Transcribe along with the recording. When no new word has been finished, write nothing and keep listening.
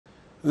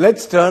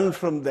Let's turn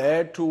from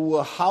there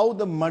to how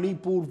the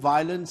Manipur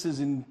violence is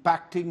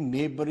impacting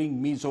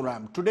neighboring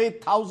Mizoram. Today,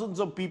 thousands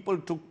of people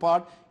took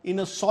part in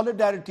a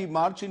solidarity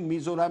march in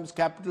Mizoram's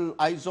capital,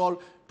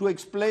 Aizawl, to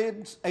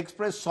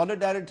express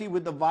solidarity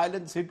with the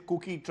violence-hit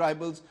Kuki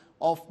tribals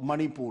of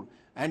Manipur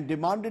and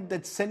demanded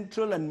that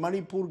central and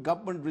Manipur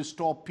government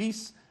restore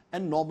peace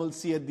and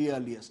normalcy at the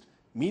earliest.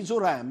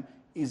 Mizoram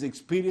is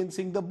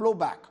experiencing the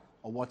blowback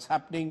of what's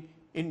happening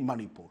in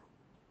Manipur.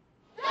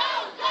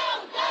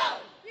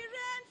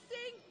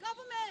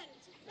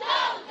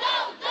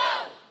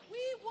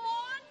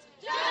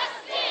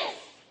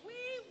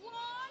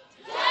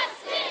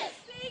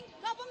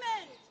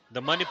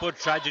 The Manipur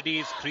tragedy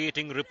is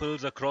creating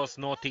ripples across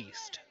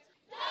northeast.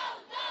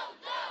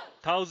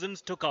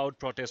 Thousands took out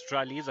protest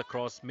rallies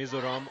across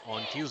Mizoram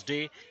on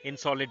Tuesday in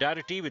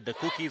solidarity with the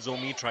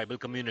Kuki-Zomi tribal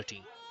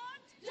community.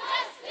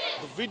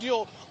 The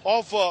video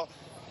of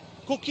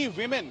Kuki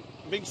women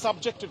being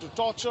subjected to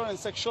torture and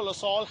sexual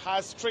assault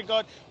has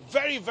triggered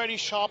very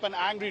sharp and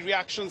angry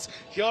reactions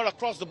here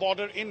across the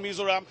border in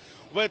Mizoram,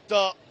 with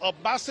a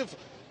massive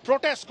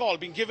protest call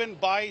being given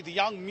by the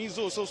Young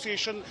Mizo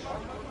Association.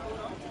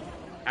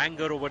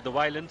 Anger over the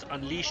violence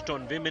unleashed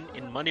on women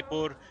in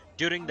Manipur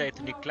during the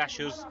ethnic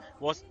clashes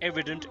was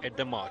evident at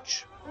the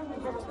march.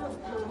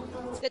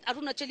 That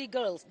Arunachali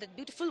girls, that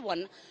beautiful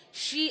one,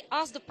 she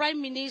asked the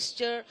Prime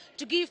Minister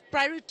to give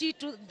priority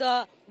to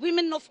the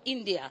women of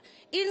India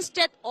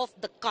instead of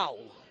the cow.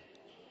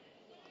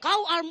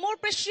 Cows are more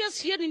precious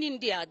here in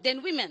India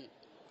than women.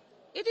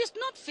 It is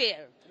not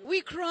fair.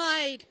 We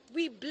cried,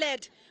 we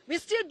bled, we're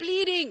still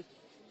bleeding.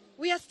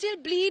 We are still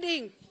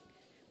bleeding.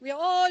 We are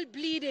all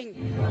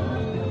bleeding.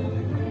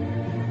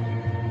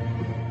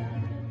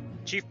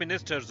 Chief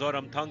Minister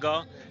Zoram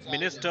Thanga,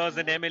 ministers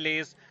and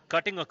MLAs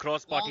cutting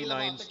across party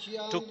lines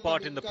took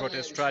part in the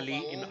protest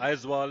rally in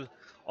Aizawl,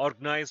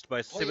 organized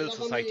by civil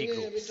society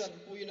groups.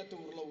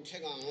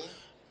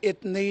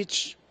 It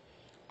needs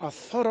a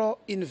thorough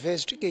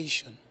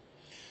investigation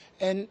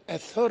and a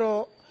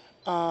thorough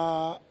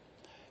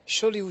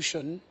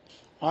solution.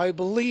 I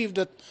believe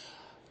that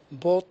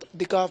both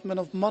the government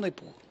of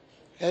Manipur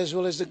as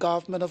well as the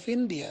government of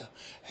India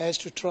has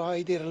to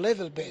try their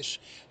level best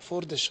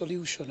for the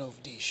solution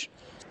of this.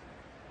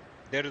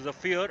 There is a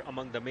fear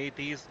among the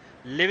Meiteis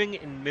living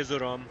in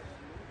Mizoram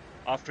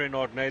after an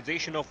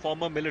organization of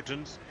former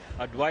militants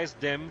advised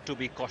them to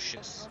be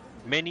cautious.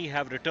 Many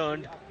have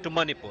returned to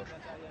Manipur.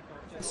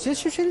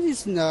 Situation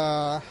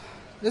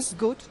is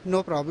good,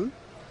 no problem.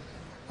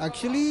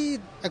 Actually,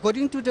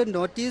 according to the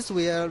notice,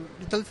 we are a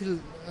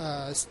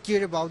little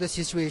scared about the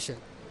situation.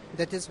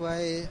 That is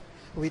why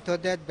we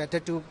thought that better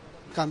to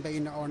come back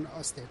in on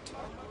our state.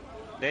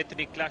 The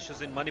ethnic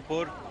clashes in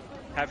Manipur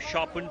have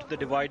sharpened the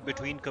divide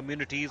between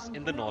communities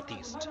in the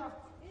northeast.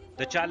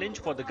 The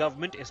challenge for the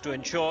government is to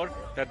ensure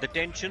that the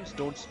tensions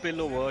don't spill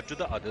over to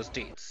the other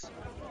states.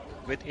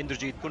 With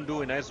Indrajit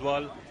Kundu in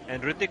Aizawl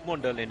and Ritik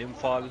Mondal in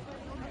Imphal,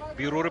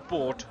 Bureau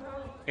Report,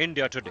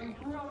 India Today.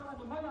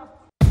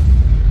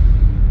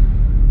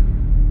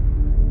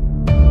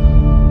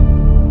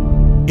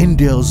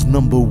 India's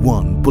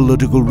 #1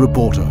 political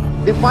reporter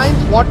defines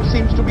what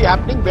seems to be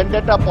happening,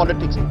 vendetta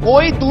politics.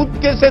 कोई दूध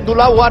के से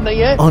धुला हुआ नहीं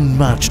है.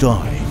 Unmatched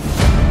eye,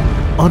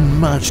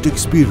 unmatched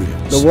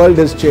experience. The world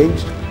has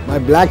changed. My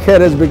black hair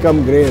has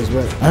become grey as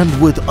well.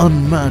 And with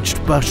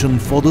unmatched passion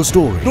for the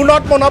story. Do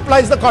not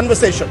monopolize the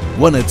conversation.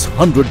 When it's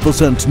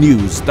 100%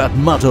 news that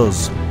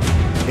matters.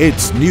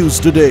 It's News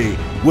Today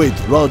with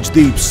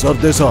Rajdeep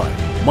Sardesai.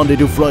 Monday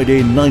to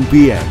Friday, 9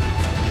 p.m.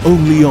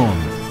 Only on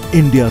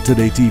India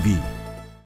Today TV.